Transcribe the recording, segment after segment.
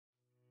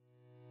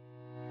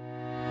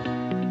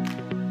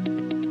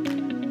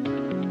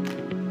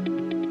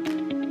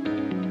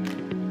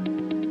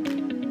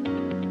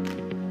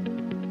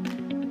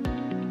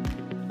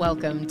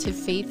Welcome to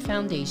Faith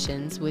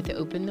Foundations with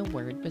Open the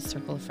Word with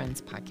Circle of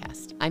Friends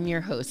podcast. I'm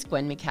your host,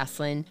 Gwen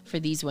McCaslin, for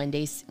these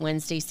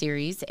Wednesday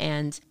series.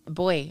 And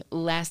boy,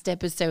 last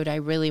episode, I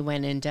really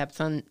went in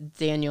depth on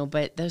Daniel,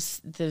 but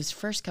those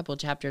first couple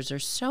chapters are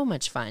so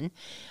much fun.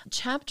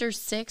 Chapter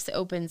 6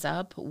 opens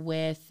up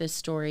with the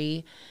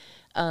story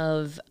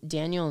of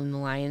Daniel in the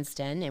lion's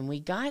den, and we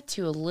got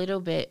to a little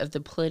bit of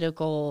the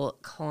political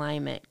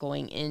climate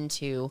going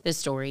into the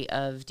story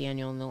of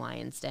Daniel in the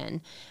lion's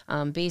den.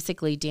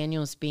 Basically,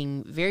 Daniel's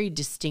being very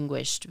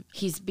distinguished.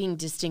 He's being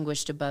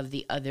distinguished above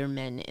the other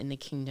men in the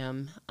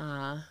kingdom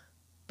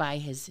by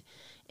his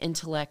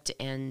intellect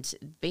and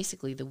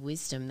basically the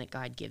wisdom that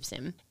God gives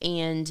him.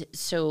 And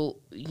so,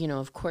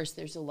 of course,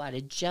 there's a lot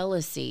of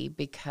jealousy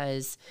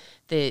because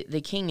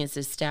the king is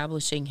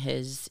establishing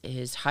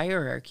his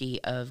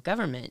hierarchy of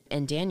government,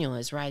 and Daniel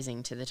is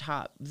rising to the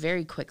top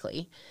very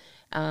quickly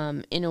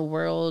in a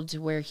world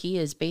where he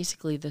is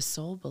basically the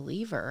sole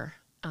believer,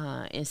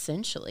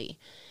 essentially.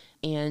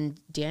 And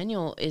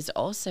Daniel is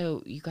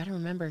also, you got to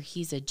remember,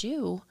 he's a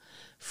Jew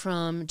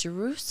from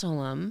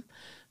Jerusalem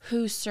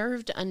who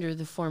served under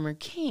the former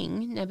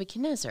king,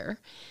 Nebuchadnezzar.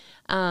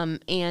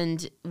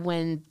 And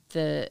when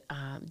the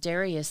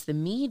Darius the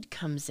Mede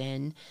comes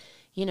in,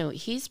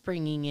 he's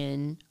bringing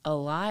in a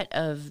lot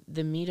of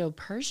the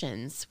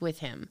Medo-Persians with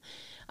him.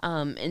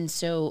 And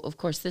so, of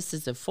course, this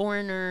is a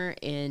foreigner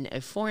in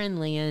a foreign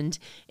land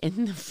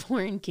in the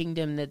foreign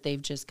kingdom that they've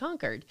just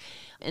conquered.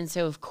 And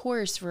so, of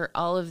course, for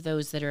all of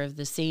those that are of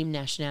the same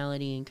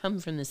nationality and come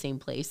from the same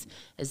place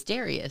as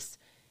Darius,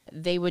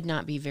 they would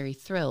not be very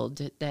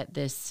thrilled that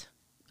this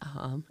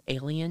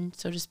alien,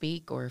 so to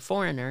speak, or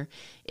foreigner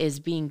is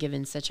being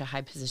given such a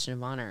high position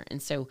of honor. And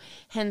so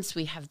hence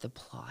we have the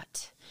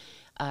plot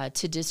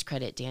to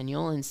discredit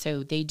Daniel. And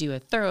so they do a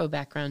thorough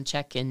background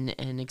check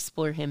and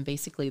explore him.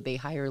 Basically, they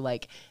hire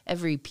like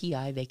every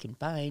PI they can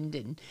find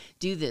and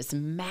do this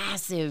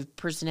massive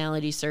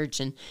personality search.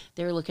 And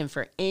they're looking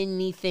for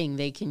anything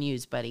they can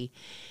use, buddy.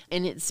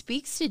 And it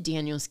speaks to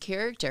Daniel's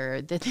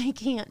character that they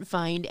can't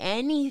find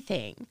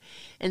anything.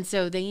 And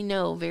so they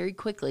know very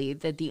quickly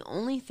that the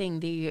only thing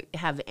they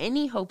have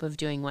any hope of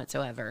doing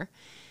whatsoever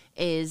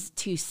is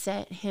to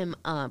set him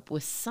up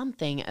with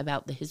something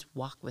about his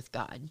walk with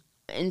God.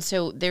 And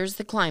so there's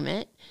the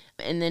climate.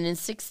 And then in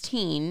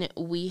 16,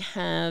 we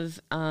have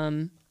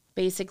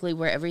basically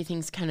where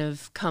everything's kind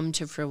of come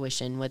to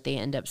fruition, what they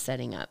end up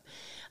setting up.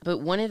 But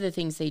one of the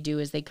things they do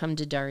is they come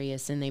to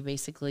Darius and they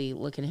basically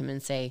look at him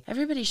and say,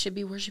 everybody should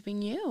be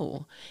worshiping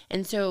you.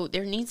 And so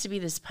there needs to be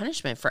this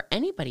punishment for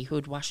anybody who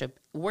would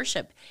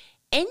worship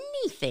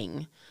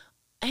anyone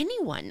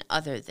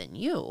other than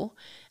you.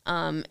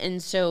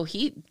 And so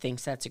he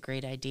thinks that's a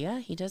great idea.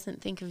 He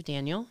doesn't think of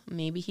Daniel.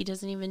 Maybe he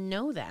doesn't even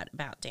know that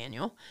about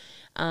Daniel.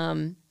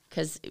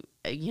 Because,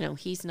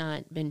 he's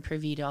not been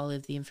privy to all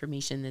of the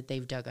information that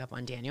they've dug up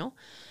on Daniel.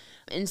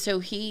 And so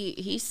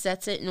he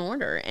sets it in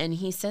order, and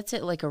he sets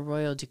it like a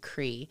royal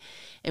decree.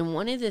 And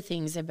one of the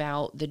things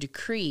about the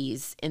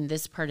decrees in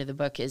this part of the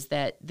book is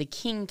that the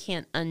king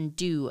can't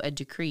undo a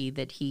decree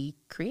that he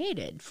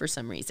created for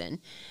some reason.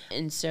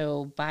 And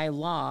so by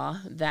law,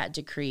 that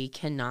decree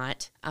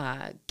cannot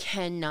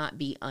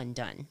be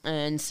undone.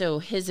 And so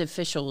his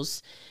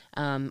officials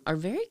are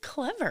very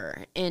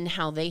clever in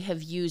how they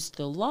have used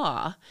the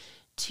law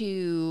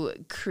to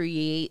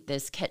create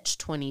this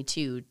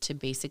catch-22 to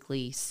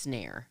basically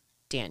snare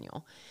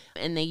Daniel.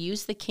 And they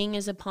use the king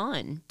as a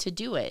pawn to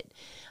do it.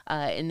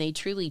 And they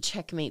truly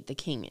checkmate the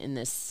king in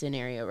this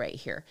scenario right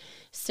here.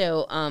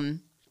 So,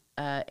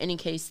 any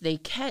case, they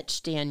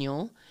catch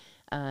Daniel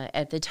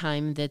at the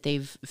time that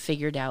they've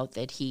figured out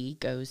that he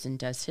goes and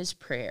does his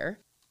prayer.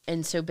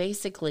 And so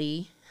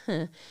basically,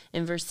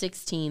 in verse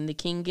 16, the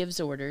king gives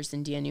orders,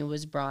 and Daniel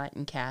was brought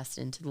and cast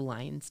into the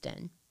lion's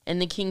den.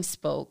 And the king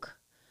spoke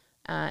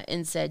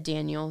and said,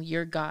 Daniel,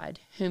 your God,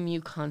 whom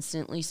you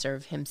constantly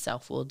serve,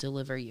 himself will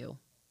deliver you.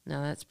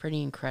 Now, that's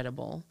pretty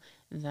incredible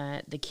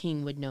that the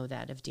king would know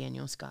that of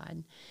Daniel's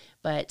God.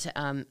 But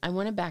I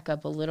want to back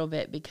up a little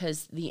bit,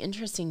 because the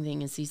interesting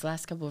thing is these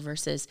last couple of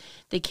verses,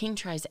 the king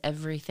tries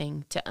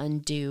everything to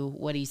undo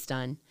what he's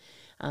done.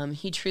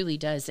 He truly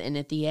does. And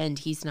at the end,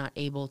 he's not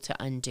able to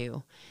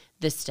undo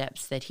the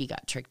steps that he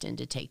got tricked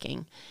into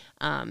taking.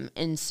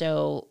 And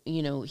so,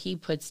 he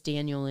puts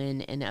Daniel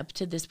in, and up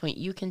to this point,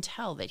 you can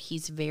tell that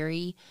he's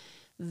very,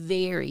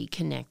 very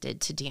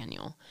connected to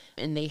Daniel,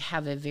 and they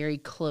have a very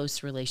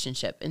close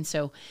relationship. And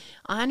so,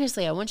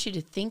 honestly, I want you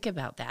to think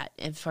about that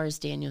as far as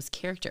Daniel's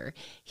character.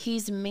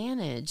 He's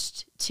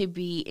managed to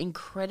be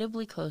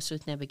incredibly close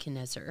with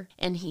Nebuchadnezzar,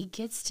 and he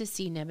gets to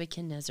see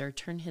Nebuchadnezzar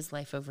turn his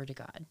life over to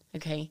God,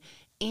 okay?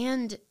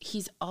 And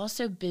he's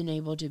also been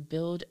able to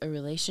build a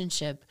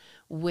relationship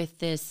with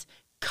this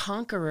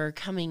conqueror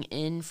coming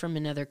in from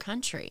another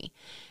country,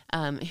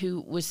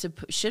 who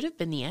should have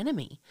been the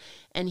enemy.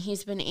 And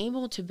he's been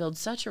able to build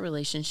such a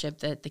relationship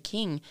that the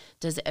king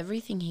does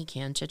everything he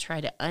can to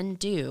try to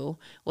undo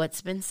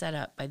what's been set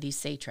up by these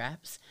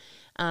satraps.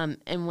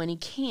 And when he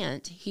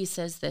can't, he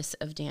says this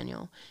of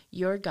Daniel: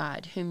 your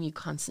God, whom you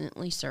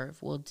constantly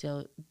serve, will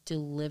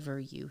deliver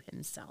you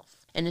himself.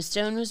 And a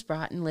stone was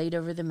brought and laid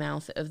over the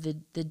mouth of the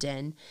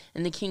den,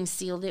 and the king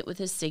sealed it with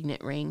his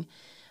signet ring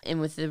and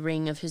with the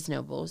ring of his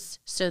nobles,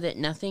 so that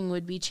nothing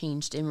would be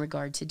changed in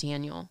regard to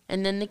Daniel.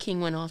 And then the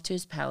king went off to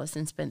his palace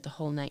and spent the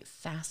whole night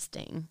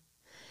fasting.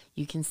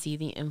 You can see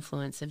the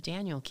influence of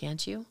Daniel,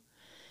 can't you?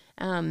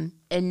 And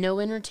no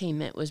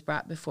entertainment was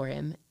brought before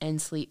him,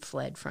 and sleep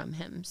fled from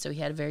him. So he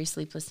had a very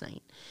sleepless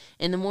night.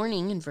 In the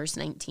morning, in verse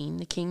 19,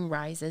 the king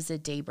rises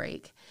at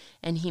daybreak,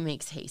 and he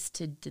makes haste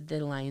to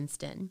the lion's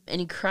den. And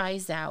he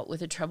cries out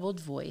with a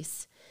troubled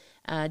voice,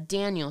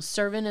 Daniel,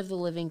 servant of the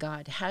living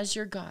God, has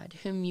your God,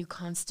 whom you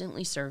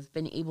constantly serve,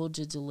 been able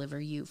to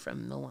deliver you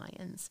from the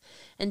lions?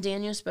 And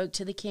Daniel spoke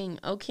to the king,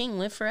 O king,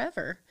 live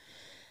forever.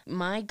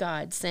 My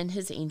God sent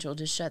his angel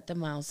to shut the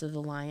mouths of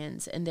the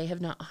lions, and they have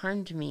not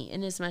harmed me,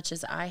 inasmuch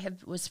as I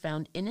was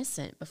found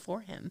innocent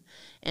before him.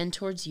 And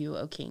towards you,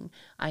 O king,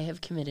 I have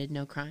committed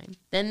no crime.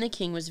 Then the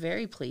king was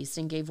very pleased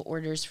and gave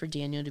orders for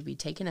Daniel to be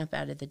taken up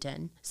out of the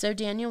den. So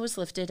Daniel was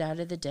lifted out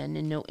of the den,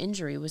 and no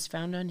injury was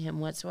found on him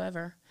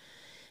whatsoever,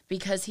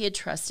 because he had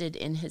trusted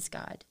in his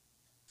God.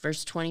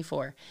 Verse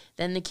 24,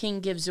 then the king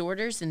gives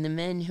orders, and the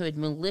men who had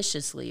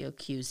maliciously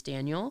accused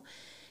Daniel,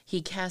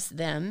 he cast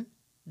them,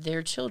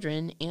 their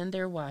children, and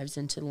their wives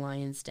into the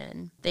lion's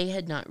den. They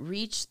had not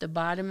reached the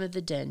bottom of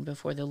the den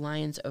before the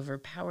lions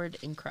overpowered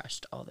and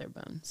crushed all their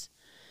bones.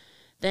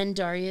 Then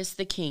Darius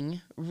the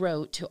king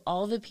wrote to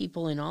all the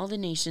people in all the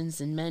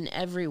nations and men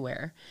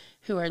everywhere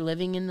who are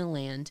living in the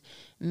land,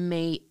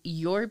 may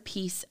your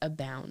peace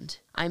abound.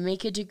 I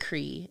make a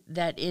decree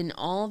that in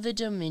all the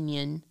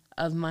dominion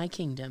of my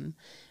kingdom,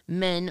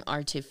 men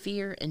are to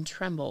fear and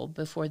tremble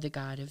before the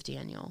God of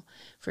Daniel.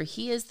 For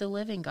he is the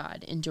living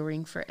God,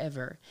 enduring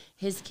forever.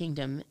 His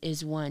kingdom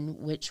is one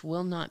which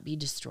will not be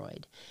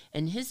destroyed,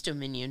 and his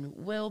dominion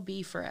will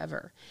be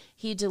forever.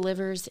 He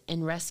delivers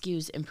and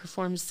rescues and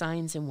performs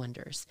signs and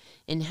wonders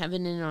in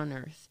heaven and on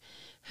earth,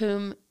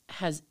 who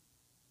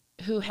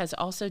has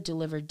also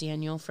delivered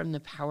Daniel from the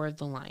power of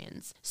the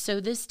lions. So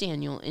this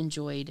Daniel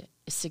enjoyed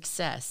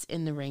success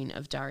in the reign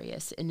of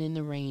Darius and in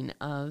the reign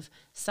of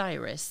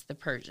Cyrus the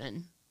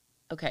Persian.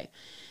 Okay,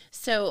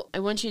 so I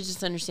want you to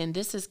just understand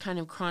this is kind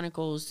of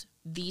chronicles,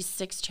 these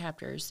 6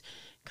 chapters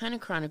kind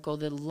of chronicle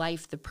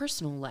the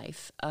personal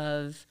life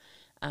of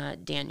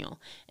Daniel.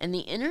 And the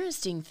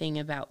interesting thing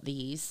about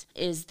these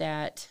is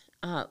that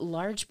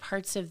large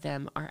parts of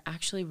them are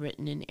actually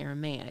written in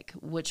Aramaic,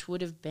 which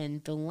would have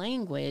been the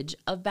language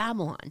of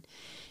Babylon.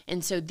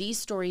 And so these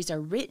stories are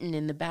written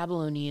in the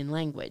Babylonian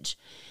language.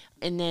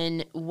 And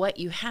then what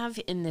you have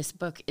in this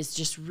book is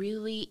just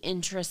really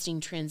interesting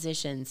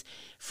transitions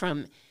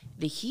from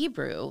the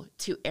Hebrew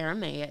to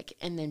Aramaic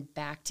and then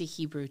back to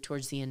Hebrew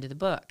towards the end of the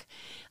book.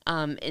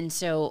 And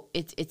so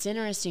it's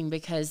interesting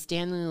because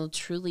Daniel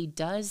truly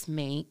does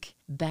make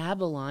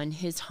Babylon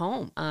his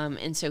home.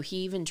 And so he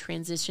even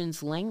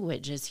transitions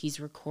language as he's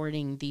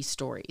recording these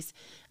stories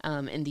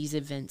and these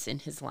events in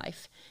his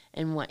life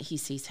and what he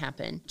sees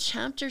happen.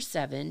 Chapter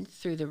 7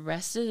 through the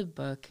rest of the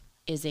book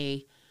is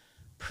a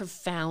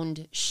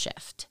profound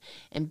shift.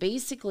 And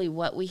basically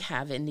what we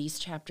have in these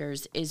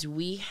chapters is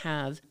we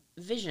have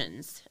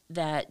visions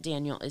that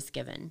Daniel is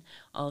given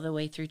all the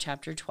way through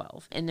chapter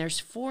 12. And there's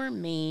four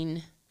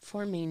main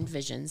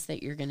visions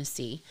that you're going to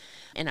see.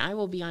 And I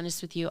will be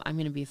honest with you, I'm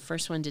going to be the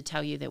first one to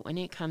tell you that when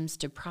it comes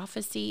to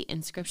prophecy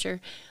and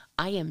scripture,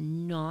 I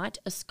am not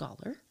a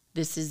scholar.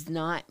 This is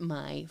not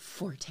my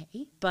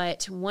forte,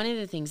 but one of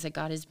the things that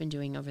God has been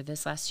doing over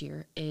this last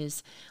year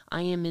is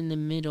I am in the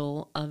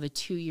middle of a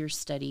 2-year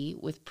study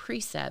with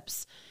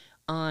precepts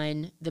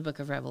on the book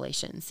of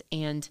Revelations.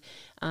 And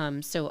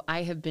so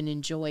I have been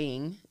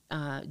enjoying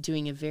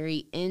doing a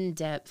very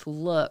in-depth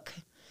look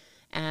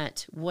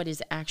at what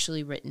is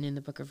actually written in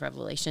the book of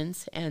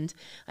Revelations. And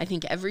I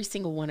think every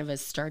single one of us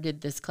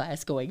started this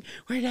class going,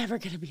 we're never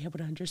going to be able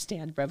to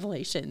understand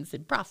Revelations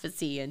and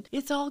prophecy, and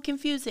it's all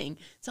confusing.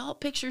 It's all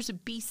pictures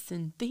of beasts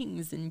and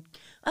things and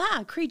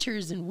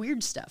creatures and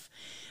weird stuff.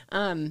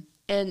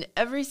 And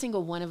every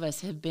single one of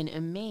us have been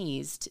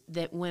amazed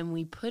that when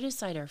we put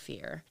aside our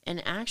fear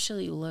and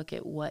actually look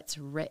at what's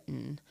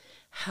written,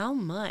 how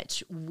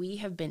much we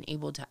have been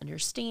able to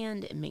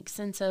understand and make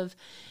sense of.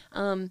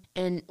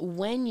 And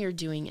when you're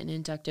doing an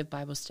inductive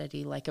Bible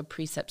study like a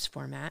precepts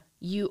format,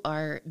 you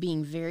are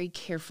being very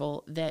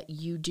careful that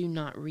you do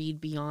not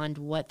read beyond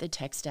what the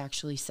text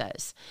actually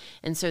says.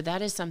 And so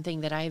that is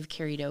something that I have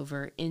carried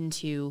over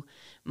into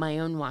my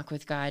own walk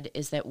with God,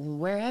 is that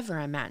wherever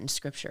I'm at in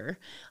scripture,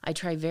 I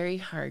try very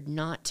hard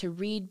not to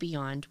read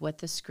beyond what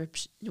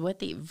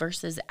the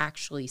verses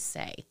actually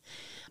say.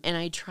 And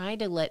I try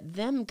to let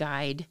them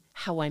guide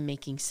how I'm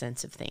making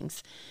sense of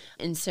things.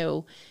 And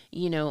so,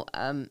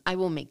 I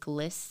will make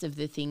lists of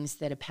the things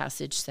that a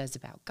passage says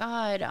about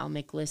God. I'll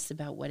make lists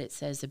about what it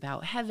says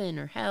about heaven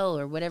or hell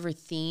or whatever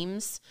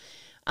themes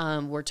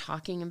we're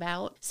talking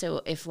about.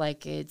 So if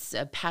like it's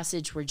a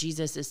passage where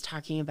Jesus is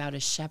talking about a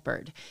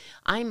shepherd,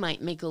 I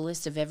might make a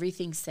list of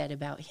everything said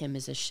about him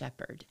as a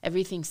shepherd,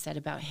 everything said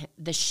about him,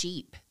 the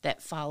sheep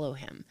that follow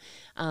him,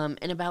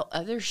 and about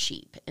other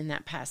sheep in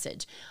that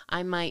passage.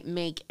 I might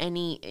make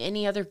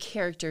any other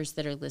characters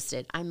that are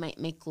listed. I might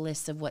make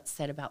lists of what's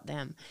said about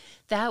them.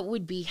 That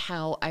would be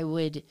how I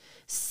would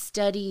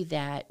study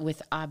that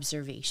with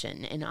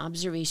observation. And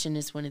observation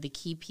is one of the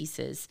key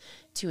pieces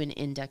to an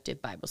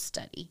inductive Bible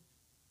study.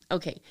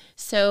 Okay,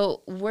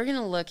 so we're going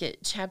to look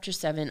at chapter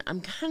 7.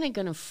 I'm kind of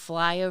going to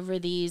fly over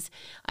these.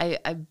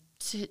 I've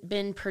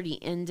been pretty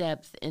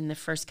in-depth in the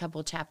first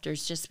couple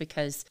chapters just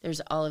because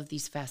there's all of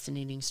these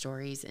fascinating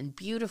stories and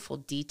beautiful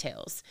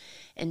details.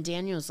 And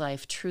Daniel's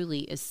life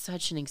truly is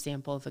such an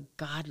example of a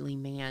godly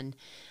man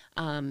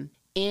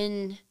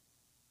in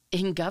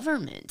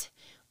government,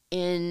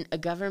 in a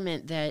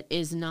government that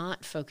is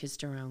not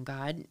focused around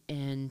God,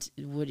 and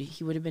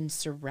he would have been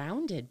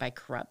surrounded by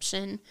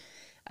corruption,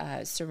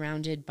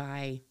 surrounded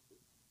by,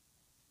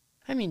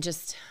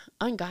 just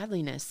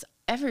ungodliness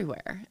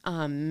everywhere.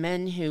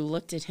 Men who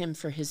looked at him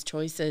for his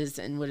choices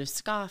and would have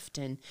scoffed.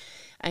 And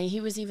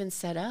he was even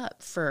set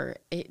up for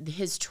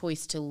his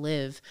choice to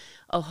live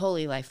a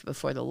holy life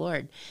before the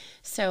Lord.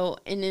 So,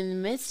 and in the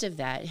midst of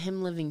that,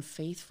 him living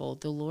faithful,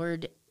 the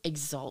Lord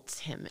exalts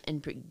him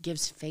and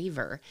gives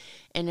favor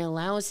and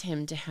allows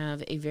him to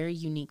have a very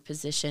unique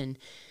position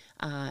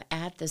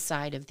at the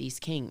side of these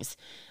kings.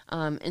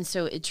 And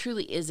so it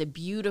truly is a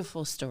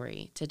beautiful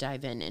story to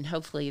dive in. And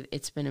hopefully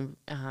it's been,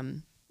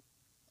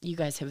 you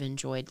guys have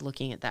enjoyed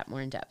looking at that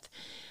more in depth.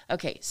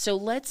 Okay, so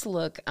let's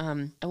look.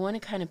 I want to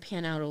kind of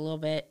pan out a little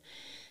bit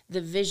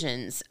the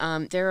visions.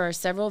 There are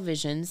several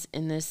visions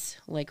in this,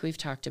 like we've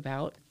talked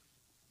about.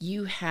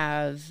 You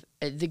have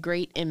the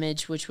great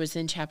image, which was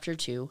in chapter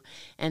 2,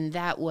 and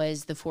that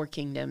was the 4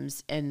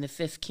 kingdoms, and the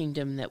 5th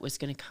kingdom that was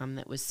going to come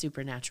that was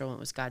supernatural. It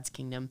was God's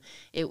kingdom.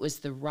 It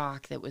was the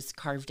rock that was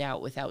carved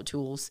out without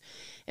tools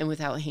and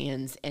without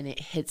hands, and it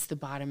hits the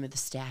bottom of the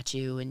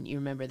statue, and you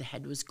remember the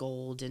head was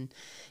gold, and,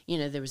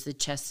 there was the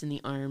chest and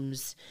the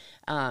arms,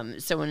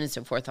 so on and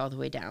so forth, all the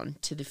way down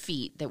to the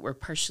feet that were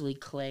partially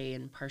clay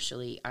and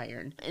partially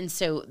iron. And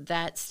so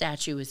that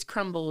statue is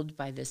crumbled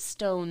by this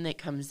stone that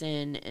comes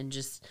in and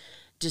just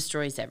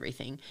destroys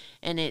everything.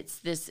 And it's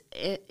this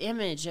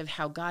image of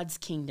how God's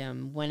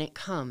kingdom, when it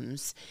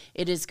comes,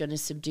 it is going to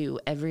subdue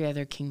every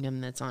other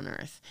kingdom that's on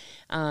earth.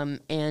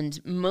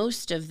 And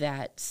most of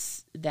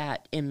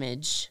that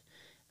image,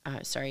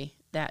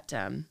 that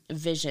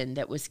vision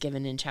that was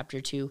given in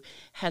chapter 2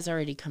 has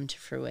already come to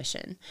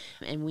fruition.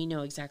 And we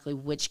know exactly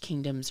which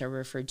kingdoms are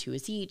referred to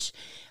as each,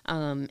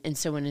 and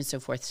so on and so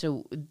forth.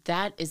 So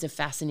that is a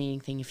fascinating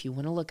thing. If you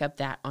want to look up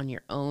that on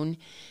your own,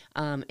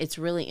 it's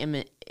really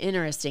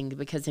interesting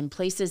because in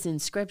places in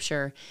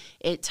Scripture,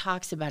 it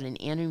talks about an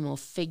animal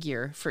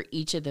figure for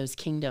each of those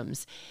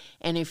kingdoms.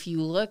 And if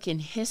you look in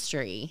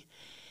history,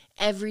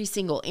 every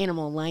single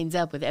animal lines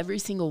up with every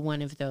single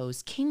one of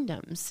those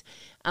kingdoms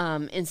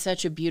in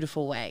such a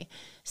beautiful way.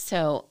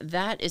 So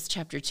that is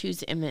chapter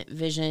 2's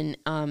vision.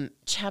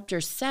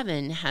 Chapter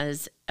 7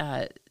 has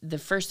the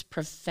first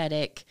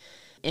prophetic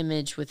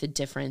image with a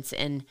difference,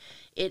 and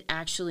it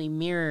actually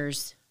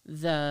mirrors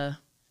the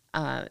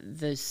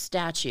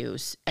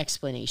statue's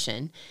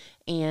explanation.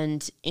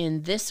 And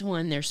in this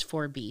one, there's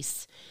 4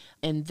 beasts,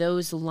 and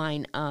those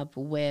line up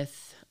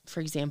with, for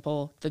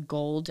example, the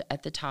gold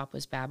at the top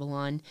was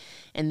Babylon,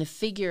 and the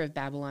figure of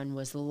Babylon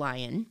was the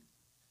lion,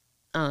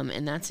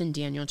 and that's in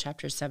Daniel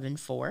chapter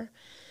 7:4,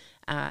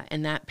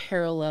 and that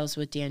parallels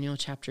with Daniel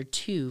chapter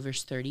 2,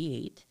 verse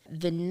 38.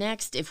 The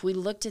next, if we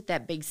looked at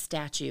that big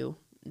statue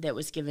that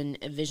was given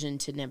a vision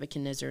to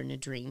Nebuchadnezzar in a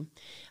dream,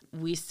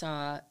 we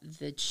saw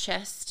the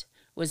chest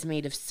was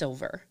made of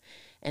silver,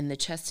 and the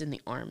chest and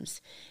the arms.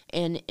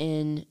 And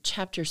in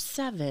chapter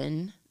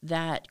 7,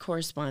 that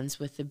corresponds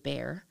with the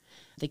bear,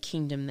 the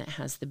kingdom that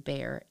has the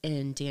bear,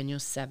 in Daniel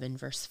 7,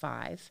 verse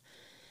 5.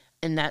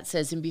 And that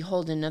says, "And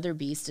behold, another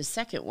beast, a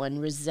second one,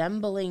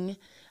 resembling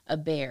a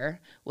bear,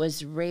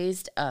 was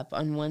raised up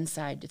on one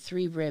side.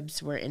 3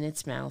 ribs were in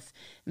its mouth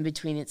and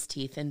between its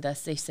teeth. And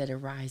thus they said,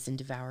 Arise and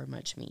devour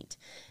much meat.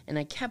 And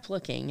I kept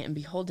looking, and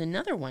behold,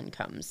 another one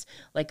comes,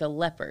 like a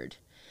leopard."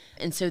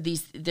 And so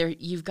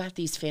you've got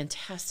these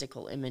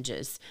fantastical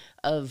images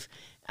of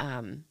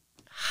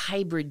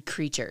hybrid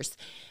creatures.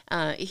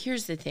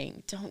 Here's the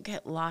thing. Don't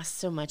get lost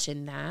so much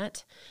in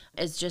that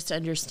as just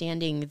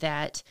understanding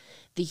that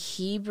the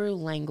Hebrew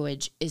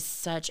language is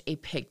such a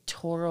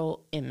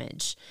pictorial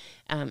image.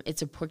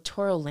 It's a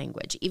pictorial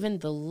language. Even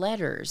the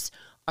letters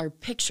are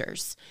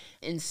pictures.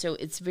 And so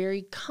it's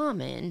very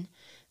common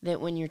that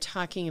when you're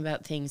talking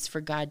about things,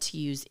 for God to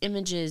use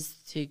images,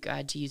 to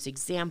God to use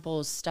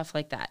examples, stuff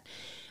like that.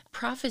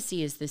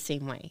 Prophecy is the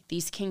same way.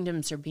 These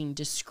kingdoms are being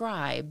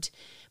described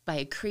by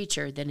a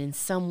creature that in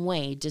some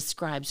way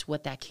describes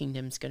what that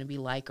kingdom is going to be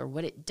like, or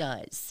what it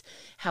does,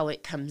 how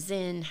it comes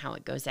in, how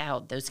it goes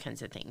out, those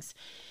kinds of things.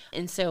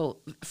 And so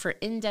for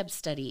in-depth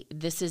study,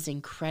 this is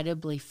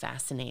incredibly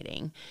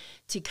fascinating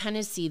to kind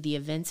of see the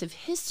events of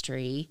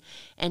history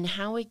and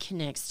how it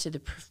connects to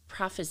the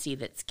prophecy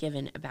that's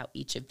given about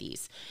each of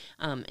these.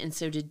 And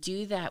so to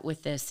do that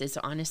with this is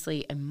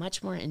honestly a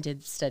much more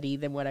in-depth study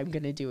than what I'm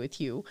going to do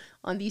with you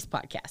on these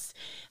podcasts.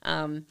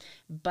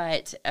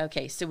 But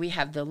okay, so we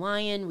have the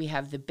lion, we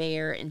have the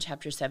bear in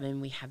chapter 7,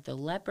 we have the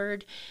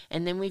leopard,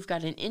 and then we've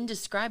got an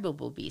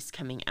indescribable beast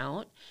coming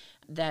out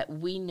that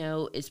we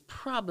know is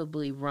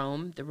probably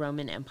Rome, the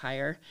Roman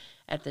Empire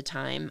at the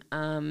time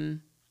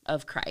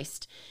of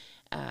Christ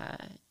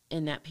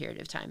in that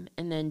period of time.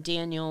 And then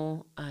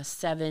Daniel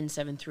 7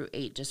 through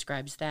 8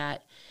 describes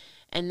that.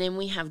 And then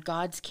we have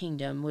God's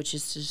kingdom, which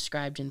is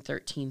described in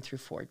 13 through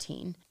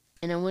 14.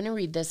 And I want to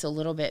read this a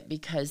little bit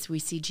because we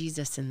see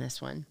Jesus in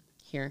this one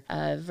here.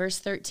 Verse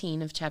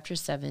 13 of chapter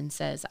 7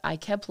 says, I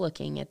kept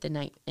looking at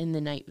in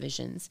the night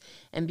visions,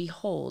 and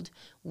behold,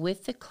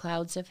 with the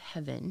clouds of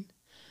heaven,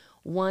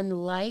 one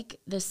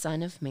like the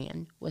Son of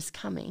Man was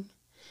coming,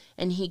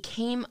 and he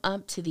came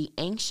up to the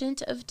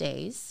Ancient of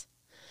Days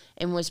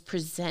and was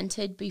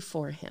presented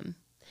before him.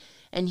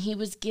 And he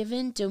was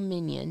given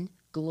dominion,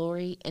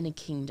 glory, and a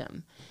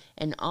kingdom,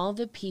 and all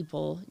the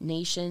people,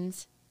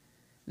 nations,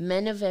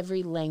 men of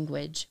every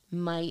language,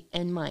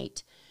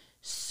 might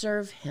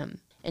serve him.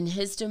 And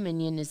his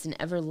dominion is an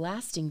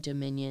everlasting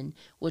dominion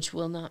which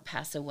will not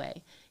pass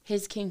away.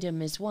 His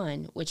kingdom is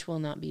one which will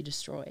not be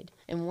destroyed.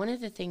 And one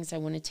of the things I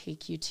want to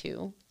take you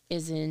to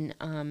is in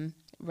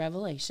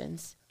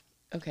Revelations.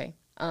 Okay.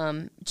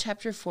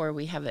 Chapter 4,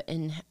 we have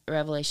in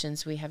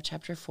Revelations, we have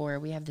chapter 4,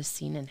 we have the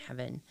scene in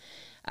heaven.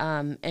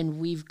 And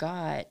we've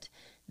got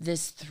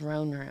this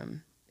throne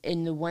room.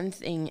 And the one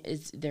thing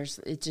is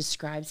it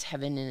describes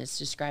heaven, and it's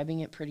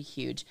describing it pretty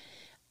huge.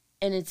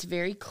 And it's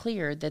very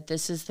clear that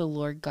this is the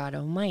Lord God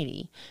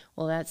Almighty.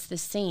 Well, that's the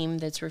same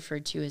that's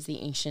referred to as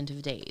the Ancient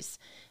of Days,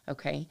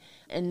 okay?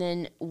 And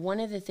then one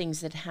of the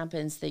things that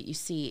happens that you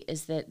see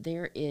is that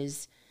there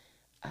is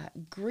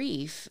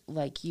grief,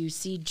 like you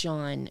see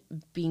John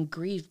being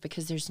grieved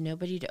because there's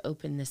nobody to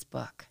open this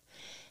book.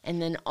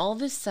 And then all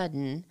of a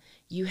sudden,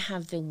 you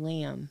have the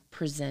Lamb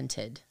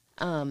presented,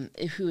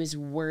 who is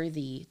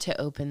worthy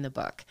to open the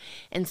book.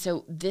 And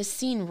so this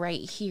scene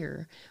right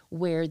here,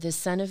 where the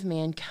Son of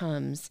Man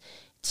comes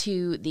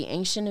to the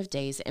Ancient of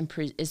Days and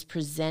is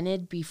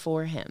presented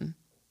before him,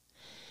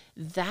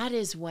 that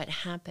is what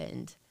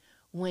happened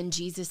when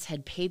Jesus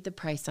had paid the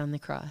price on the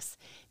cross,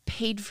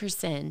 paid for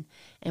sin,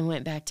 and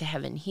went back to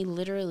heaven. He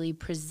literally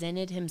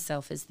presented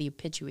himself as the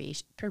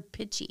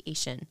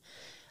propitiation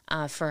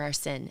for our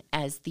sin,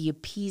 as the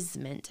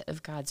appeasement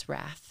of God's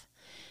wrath.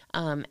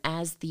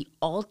 As the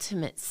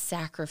ultimate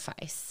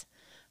sacrifice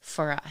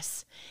for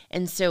us.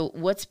 And so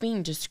what's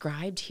being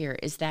described here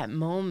is that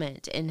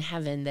moment in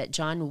heaven that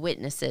John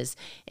witnesses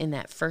in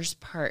that first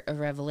part of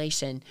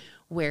Revelation,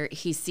 where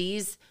he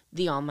sees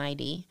the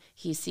Almighty,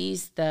 he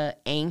sees the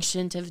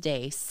Ancient of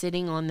Days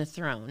sitting on the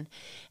throne,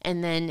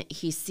 and then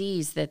he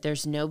sees that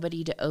there's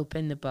nobody to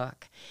open the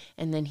book,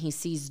 and then he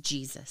sees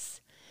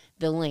Jesus,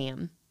 the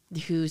Lamb,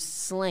 who's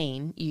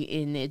slain,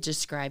 and it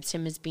describes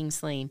him as being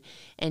slain,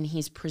 and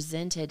he's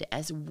presented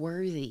as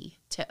worthy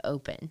to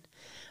open.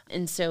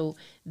 And so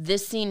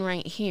this scene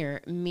right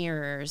here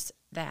mirrors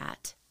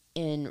that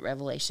in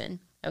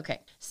Revelation.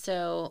 Okay,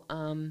 so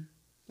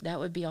that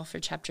would be all for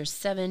chapter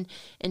 7.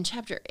 In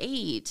chapter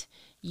 8,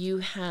 you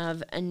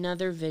have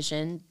another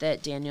vision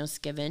that Daniel's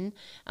given,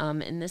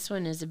 and this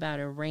one is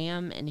about a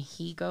ram and a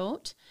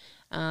he-goat.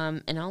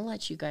 And I'll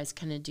let you guys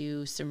kind of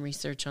do some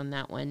research on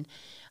that one.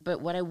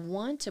 But what I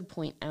want to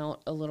point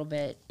out a little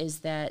bit is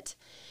that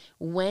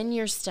when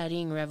you're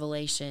studying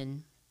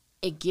Revelation,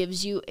 it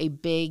gives you a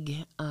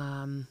big,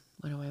 you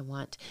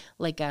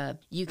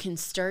can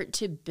start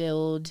to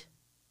build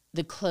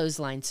the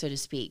clothesline, so to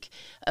speak,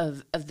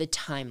 of the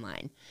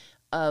timeline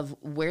of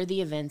where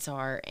the events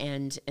are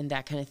and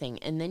that kind of thing.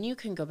 And then you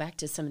can go back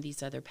to some of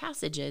these other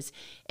passages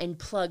and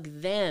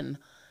plug them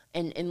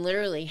and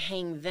literally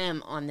hang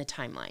them on the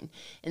timeline.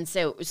 And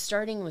so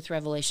starting with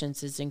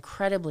Revelations is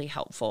incredibly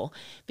helpful,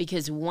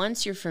 because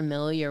once you're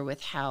familiar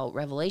with how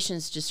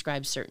Revelations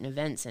describes certain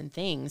events and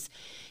things,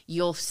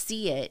 you'll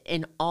see it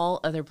in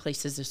all other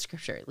places of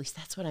Scripture. At least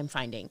that's what I'm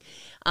finding.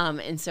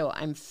 And so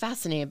I'm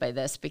fascinated by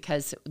this,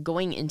 because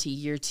going into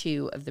year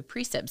 2 of the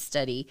precept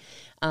study,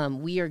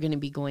 we are going to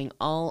be going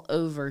all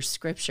over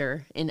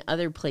Scripture in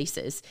other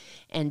places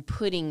and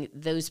putting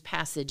those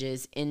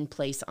passages in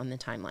place on the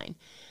timeline.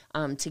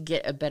 To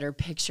get a better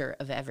picture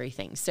of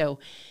everything. So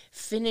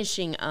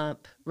finishing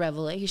up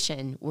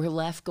Revelation, we're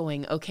left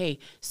going, okay,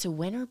 so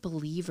when are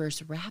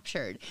believers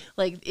raptured?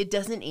 Like, it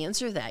doesn't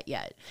answer that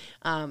yet.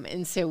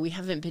 And so we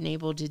haven't been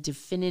able to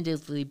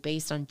definitively,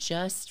 based on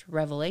just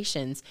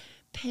Revelations,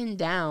 pin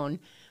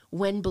down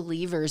when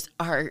believers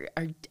are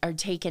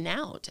taken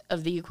out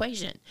of the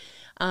equation.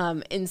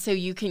 And so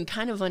you can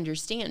kind of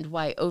understand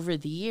why over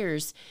the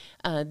years,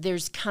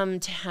 there's come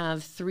to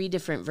have 3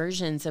 different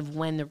versions of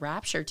when the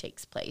rapture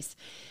takes place.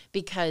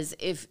 Because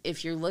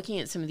if you're looking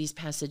at some of these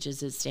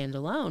passages as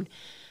standalone,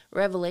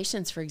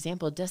 Revelations, for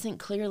example, doesn't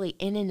clearly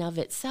in and of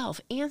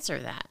itself answer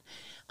that.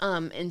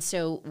 And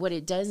so what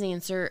it does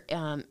answer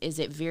is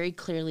it very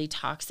clearly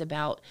talks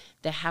about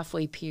the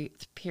halfway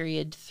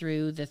period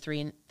through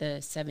the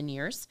 7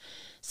 years.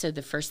 So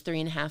the first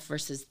 3.5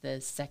 versus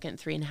the second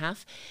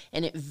 3.5.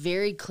 And it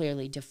very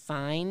clearly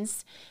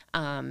defines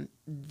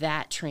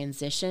that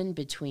transition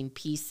between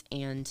peace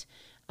and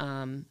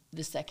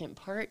the second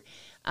part.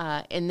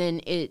 And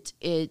then it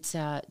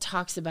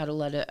talks about a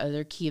lot of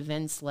other key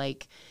events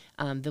like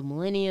the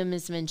millennium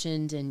is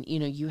mentioned, and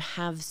you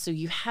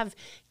have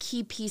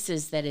key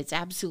pieces that it's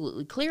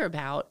absolutely clear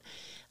about,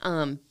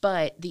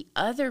 but the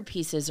other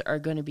pieces are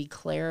going to be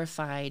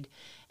clarified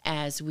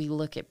as we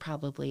look at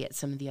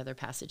some of the other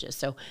passages.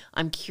 So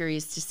I'm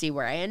curious to see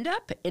where I end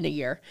up in a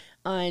year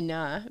on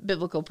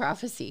biblical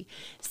prophecy.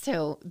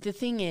 So the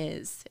thing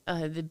is,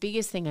 the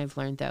biggest thing I've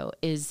learned, though,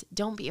 is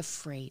don't be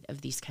afraid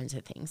of these kinds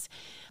of things.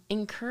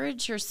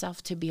 Encourage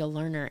yourself to be a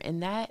learner,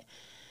 and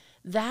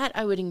that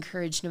I would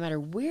encourage no matter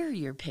where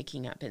you're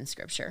picking up in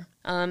Scripture.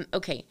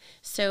 Okay,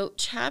 so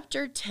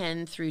chapter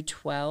 10 through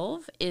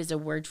 12 is a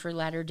word for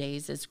latter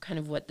days, is kind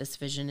of what this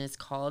vision is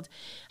called.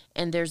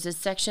 And there's a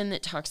section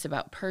that talks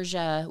about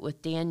Persia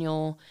with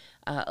Daniel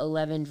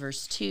 11,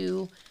 verse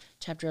 2,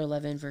 chapter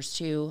 11, verse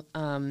 2,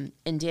 and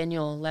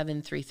Daniel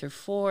 11, 3 through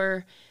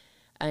 4,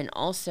 and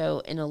also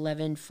in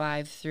 11,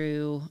 5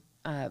 through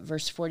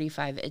verse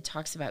 45, it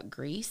talks about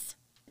Greece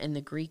and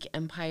the Greek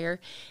Empire.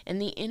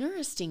 And the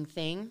interesting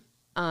thing,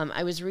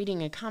 I was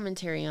reading a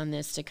commentary on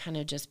this to kind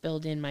of just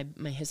build in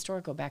my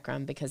historical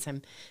background, because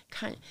I'm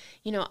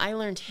I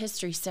learned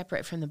history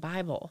separate from the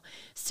Bible.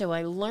 So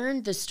I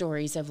learned the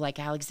stories of like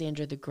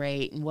Alexander the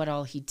Great and what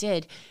all he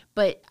did,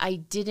 but I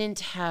didn't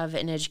have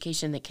an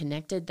education that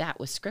connected that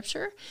with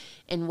Scripture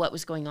and what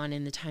was going on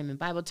in the time in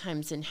Bible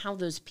times and how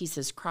those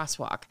pieces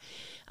crosswalk.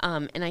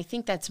 And I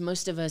think that's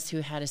most of us who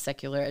had a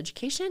secular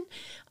education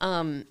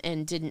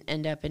and didn't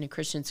end up in a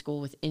Christian school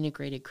with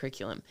integrated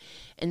curriculum.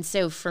 And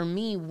so for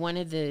me, one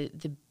of the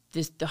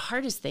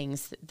hardest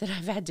things that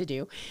I've had to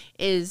do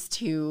is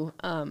to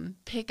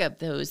pick up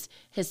those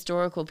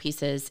historical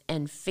pieces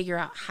and figure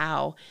out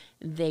how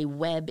they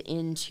web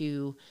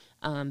into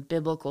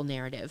biblical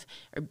narrative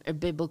or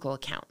biblical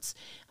accounts.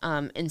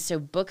 And so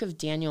Book of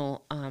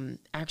Daniel,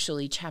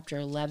 actually chapter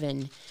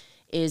 11,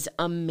 is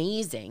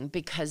amazing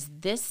because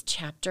this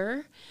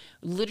chapter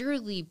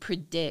literally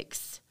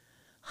predicts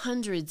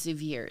hundreds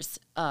of years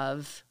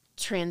of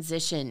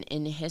transition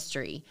in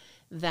history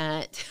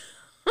that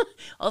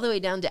all the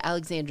way down to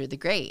Alexander the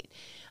Great,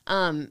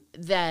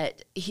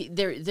 that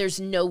there's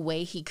no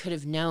way he could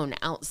have known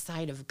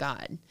outside of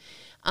God.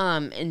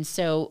 And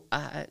so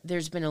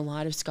there's been a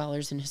lot of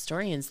scholars and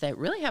historians that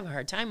really have a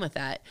hard time with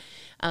that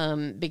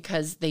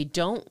because they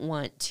don't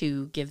want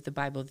to give the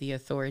Bible the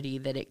authority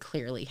that it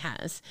clearly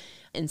has.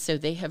 And so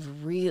they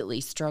have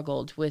really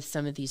struggled with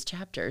some of these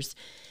chapters,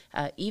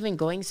 even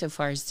going so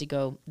far as to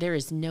go, there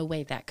is no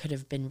way that could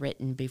have been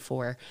written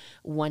before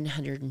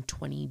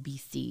 120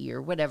 BC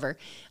or whatever,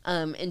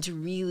 and to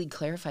really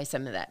clarify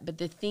some of that. But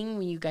the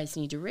thing you guys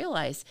need to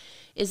realize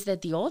is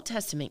that the Old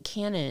Testament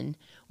canon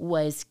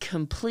was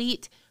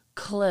complete,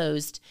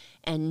 closed,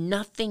 and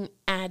nothing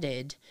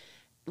added,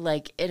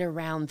 like at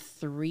around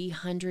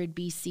 300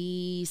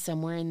 BC,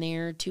 somewhere in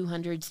there,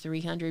 200s,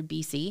 300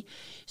 BC.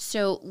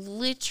 So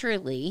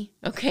literally,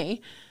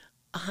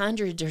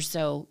 100 or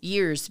so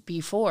years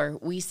before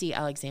we see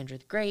Alexander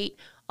the Great,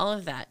 all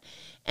of that.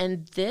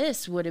 And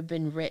this would have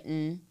been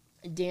written,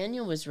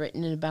 Daniel was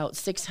written in about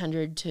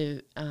 600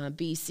 to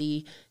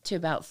BC to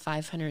about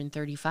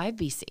 535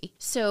 BC.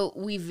 So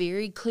we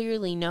very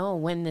clearly know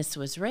when this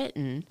was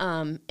written.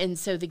 And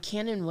so the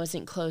canon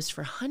wasn't closed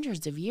for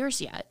hundreds of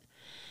years yet.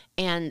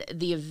 And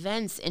the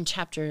events in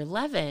chapter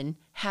 11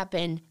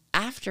 happen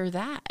after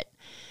that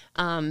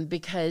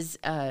because,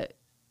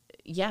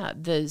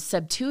 the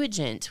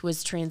Septuagint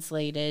was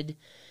translated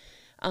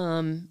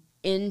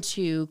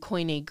into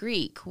Koine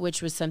Greek,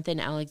 which was something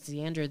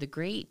Alexander the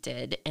Great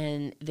did,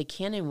 and the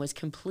canon was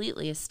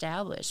completely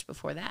established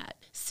before that.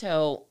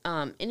 So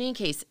in any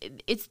case,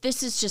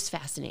 this is just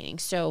fascinating.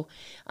 So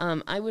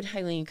I would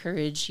highly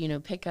encourage,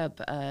 pick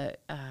up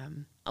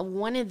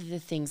one of the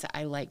things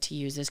I like to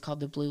use is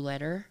called the Blue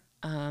Letter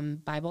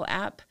Bible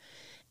app.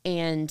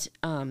 And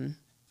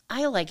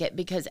I like it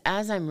because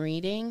as I'm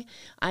reading,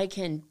 I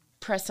can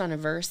press on a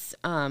verse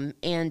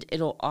and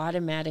it'll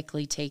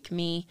automatically take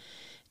me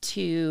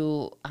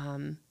to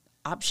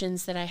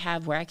options that I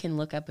have where I can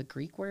look up a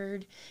Greek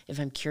word. If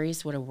I'm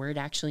curious what a word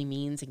actually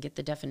means and get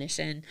the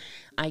definition,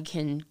 I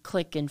can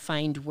click and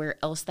find where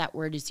else that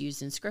word is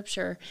used in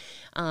Scripture.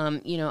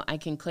 I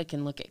can click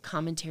and look at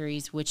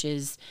commentaries, which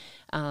is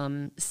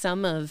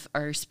some of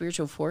our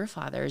spiritual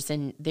forefathers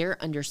and their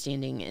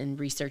understanding and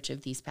research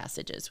of these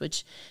passages,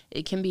 which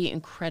it can be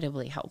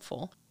incredibly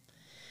helpful.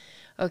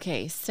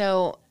 Okay,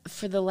 so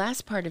for the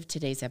last part of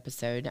today's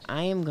episode,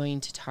 I am going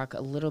to talk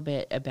a little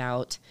bit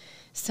about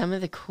some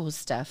of the cool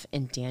stuff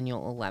in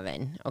Daniel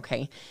 11,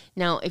 okay?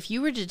 Now, if you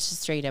were to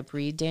just straight up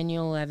read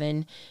Daniel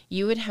 11,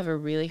 you would have a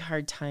really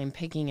hard time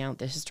picking out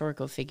the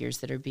historical figures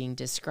that are being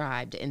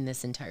described in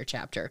this entire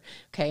chapter,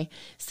 okay?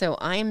 So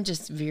I'm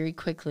just very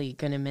quickly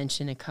going to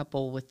mention a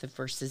couple with the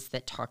verses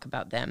that talk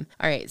about them.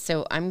 All right,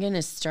 so I'm going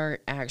to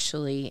start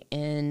actually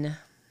in,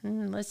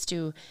 let's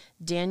do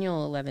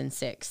Daniel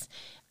 11:6.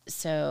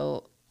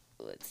 So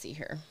let's see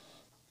here.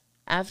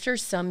 After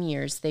some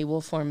years, they will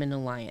form an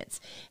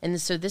alliance. And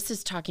so this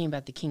is talking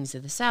about the kings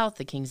of the south,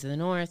 the kings of the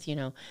north,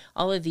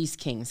 all of these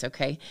kings,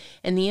 okay?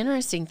 And the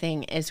interesting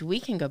thing is we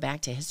can go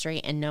back to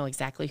history and know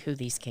exactly who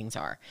these kings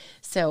are.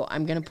 So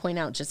I'm going to point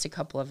out just a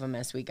couple of them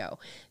as we go.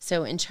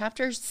 So in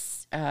chapter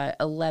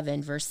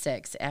 11, verse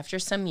 6, after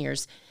some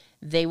years,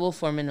 they will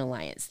form an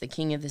alliance, the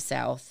king of the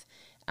south,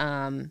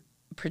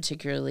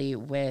 particularly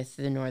with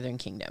the northern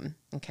kingdom,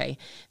 okay?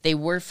 They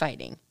were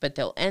fighting, but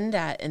they'll end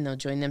that and they'll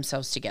join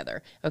themselves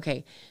together.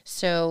 Okay,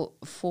 so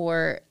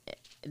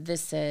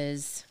this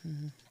says,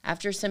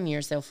 after some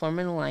years, they'll form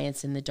an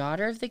alliance, and the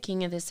daughter of the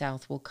king of the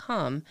south will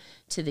come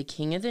to the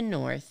king of the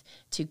north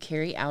to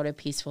carry out a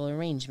peaceful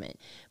arrangement,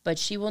 but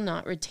she will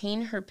not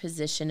retain her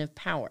position of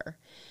power,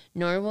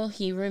 nor will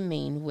he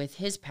remain with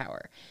his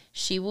power.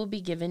 She will be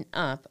given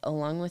up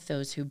along with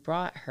those who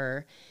brought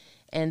her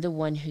and the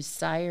one who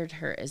sired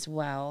her, as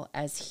well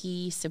as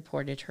he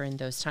supported her in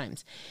those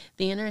times.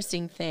 The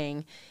interesting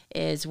thing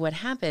is what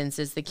happens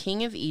is the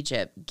king of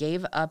Egypt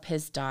gave up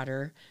his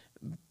daughter,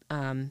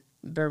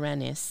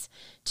 Berenice,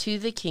 to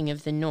the king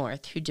of the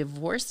north, who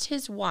divorced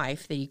his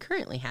wife that he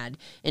currently had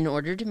in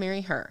order to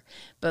marry her.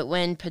 But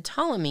when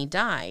Ptolemy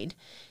died,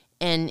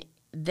 and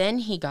then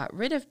he got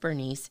rid of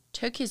Bernice,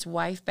 took his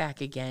wife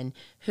back again,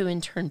 who in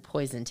turn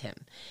poisoned him.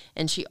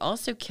 And she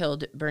also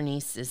killed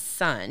Bernice's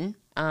son,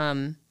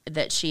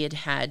 that she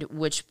had,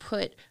 which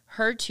put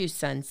her two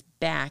sons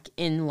back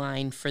in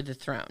line for the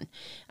throne.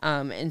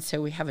 And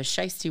so we have a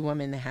shiesty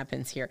woman that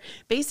happens here.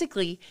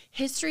 Basically,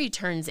 history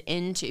turns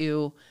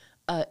into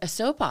a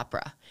soap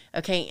opera,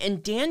 okay?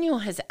 And Daniel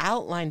has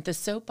outlined the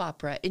soap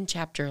opera in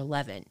chapter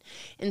 11.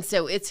 And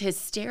so it's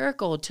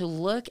hysterical to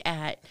look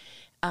at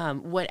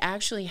what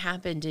actually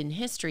happened in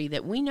history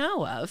that we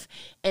know of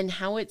and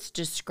how it's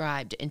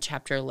described in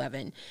chapter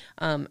 11.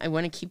 I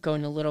want to keep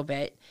going a little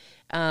bit.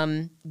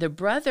 The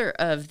brother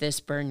of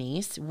this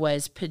Bernice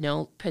was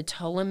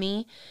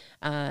Ptolemy,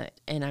 and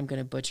I'm going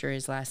to butcher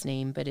his last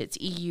name, but it's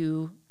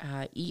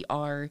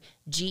Euergetes.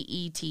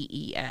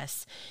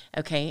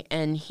 Okay,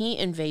 and he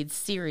invades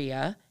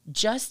Syria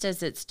just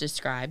as it's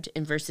described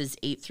in verses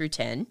 8 through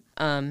 10.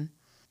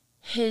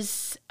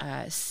 His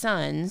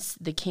sons,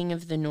 the king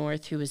of the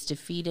north, who was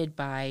defeated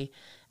by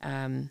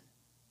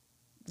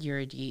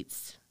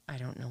Eurydice, I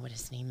don't know what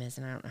his name is,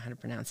 and I don't know how to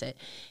pronounce it.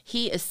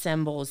 He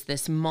assembles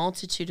this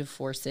multitude of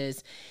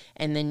forces,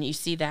 and then you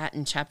see that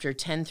in chapter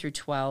 10 through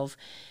 12.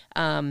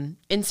 And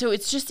so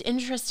it's just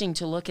interesting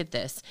to look at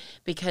this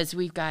because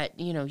we've got,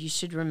 you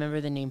should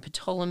remember the name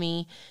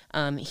Ptolemy.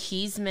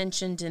 He's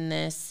mentioned in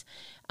this.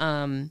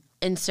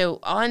 And so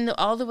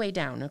all the way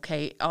down,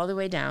 okay, all the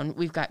way down,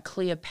 we've got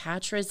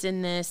Cleopatra's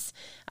in this.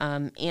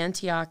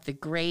 Antioch the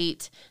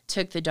Great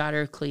took the daughter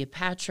of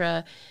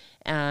Cleopatra.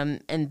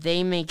 And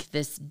they make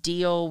this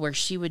deal where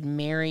she would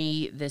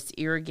marry this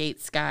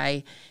Euergetes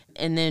guy.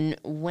 And then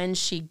when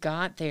she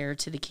got there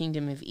to the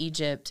kingdom of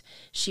Egypt,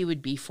 she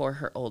would be for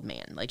her old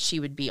man. Like she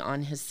would be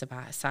on his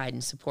side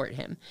and support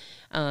him.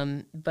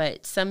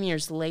 But some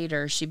years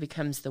later, she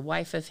becomes the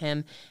wife of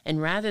him.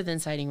 And rather than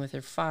siding with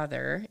her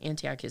father,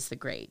 Antiochus the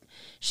Great,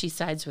 she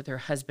sides with her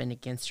husband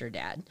against her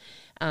dad.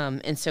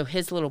 And so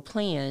his little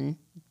plan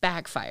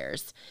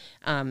backfires.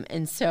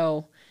 And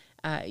so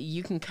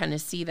you can kind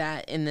of see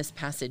that in this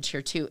passage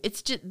here too.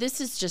 This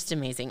is just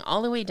amazing,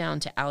 all the way down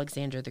to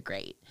Alexander the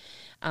Great.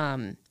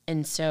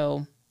 And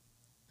so,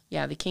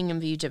 the king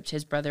of Egypt,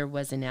 his brother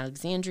was in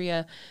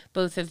Alexandria.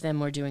 Both of them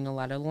were doing a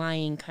lot of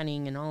lying,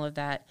 cunning, and all of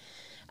that.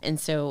 And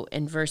so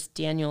in verse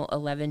Daniel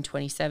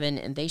 11:27,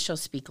 and they shall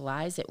speak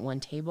lies at one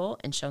table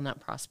and shall not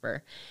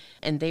prosper.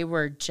 And they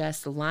were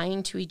just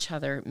lying to each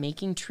other,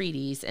 making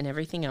treaties and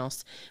everything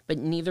else, but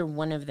neither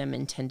one of them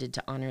intended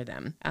to honor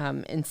them.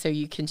 And so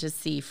you can just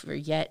see, for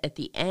yet at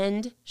the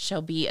end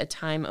shall be a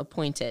time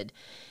appointed.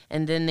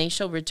 And then they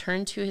shall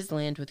return to his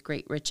land with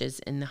great riches,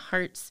 and the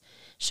hearts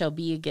shall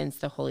be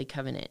against the holy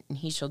covenant, and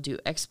he shall do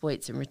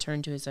exploits and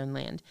return to his own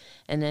land.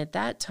 And at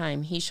that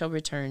time he shall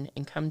return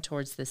and come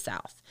towards the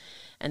south.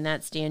 And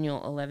that's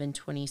Daniel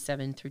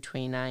 11:27 through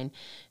 29.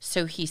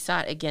 So he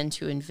sought again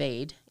to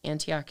invade.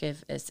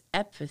 Antiochus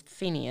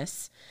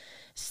Epiphanes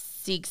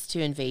seeks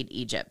to invade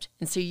Egypt.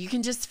 And so you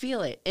can just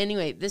feel it.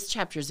 Anyway, this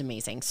chapter is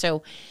amazing.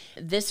 So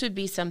this would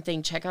be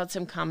something, check out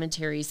some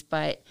commentaries,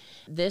 but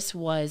this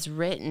was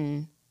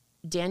written,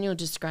 Daniel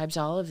describes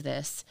all of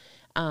this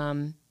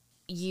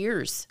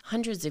years,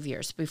 hundreds of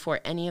years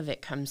before any of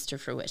it comes to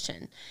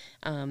fruition.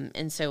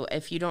 And so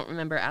if you don't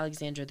remember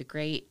Alexander the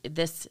Great,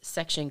 this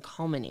section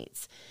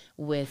culminates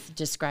with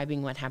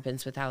describing what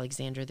happens with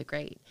Alexander the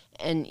Great.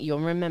 And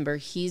you'll remember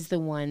he's the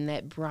one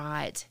that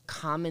brought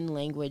common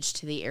language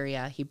to the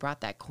area. He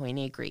brought that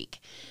Koine Greek.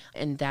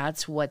 And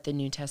that's what the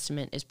New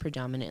Testament is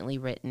predominantly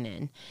written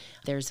in.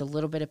 There's a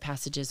little bit of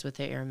passages with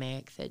the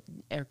Aramaic that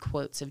are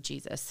quotes of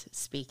Jesus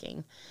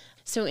speaking.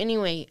 So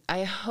anyway,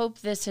 I hope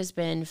this has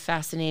been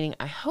fascinating.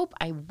 I hope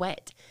I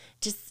lit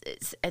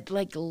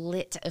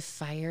a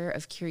fire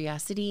of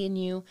curiosity in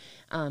you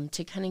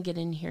to kind of get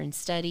in here and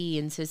study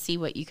and to see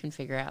what you can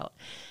figure out.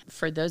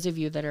 For those of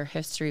you that are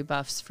history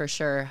buffs, for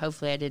sure,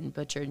 hopefully I didn't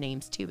butcher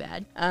names too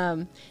bad.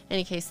 In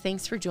any case,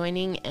 thanks for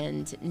joining.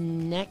 And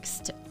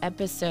next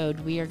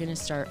episode, we are going to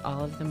start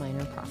all of the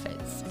minor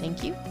prophets.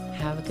 Thank you.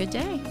 Have a good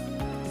day.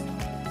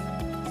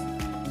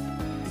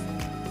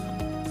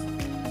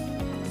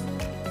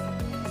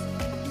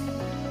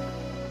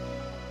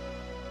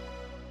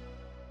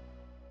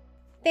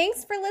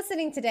 Thanks for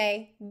listening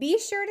today. Be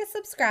sure to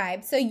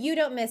subscribe so you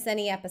don't miss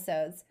any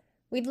episodes.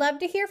 We'd love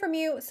to hear from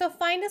you, so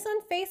find us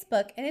on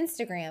Facebook and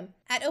Instagram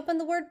at Open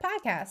the Word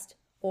Podcast,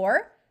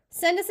 or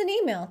send us an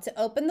email to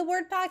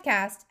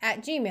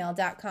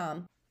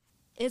openthewordpodcast@gmail.com.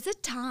 Is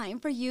it time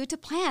for you to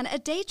plan a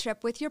day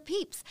trip with your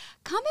peeps?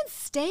 Come and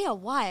stay a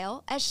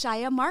while at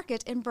Shaya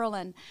Market in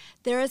Berlin.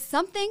 There is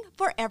something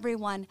for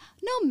everyone,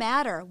 no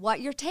matter what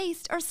your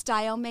taste or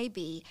style may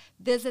be.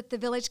 Visit the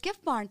Village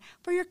Gift Barn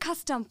for your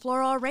custom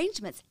floral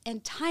arrangements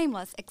and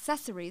timeless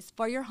accessories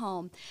for your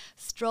home.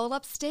 Stroll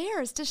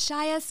upstairs to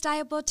Shaya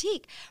Style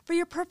Boutique for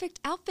your perfect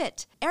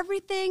outfit.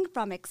 Everything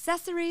from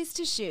accessories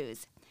to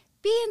shoes.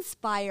 Be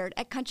inspired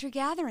at country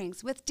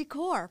gatherings with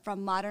decor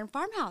from modern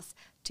farmhouse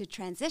to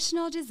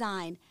transitional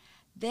design.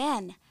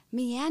 Then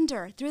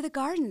meander through the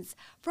gardens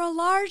for a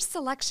large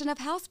selection of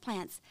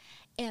houseplants.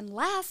 And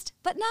last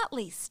but not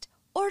least,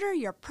 order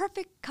your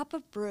perfect cup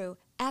of brew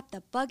at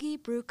the Buggy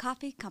Brew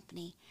Coffee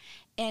Company.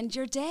 End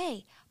your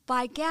day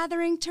by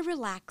gathering to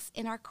relax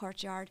in our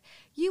courtyard.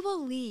 You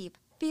will leave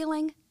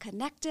feeling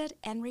connected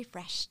and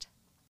refreshed.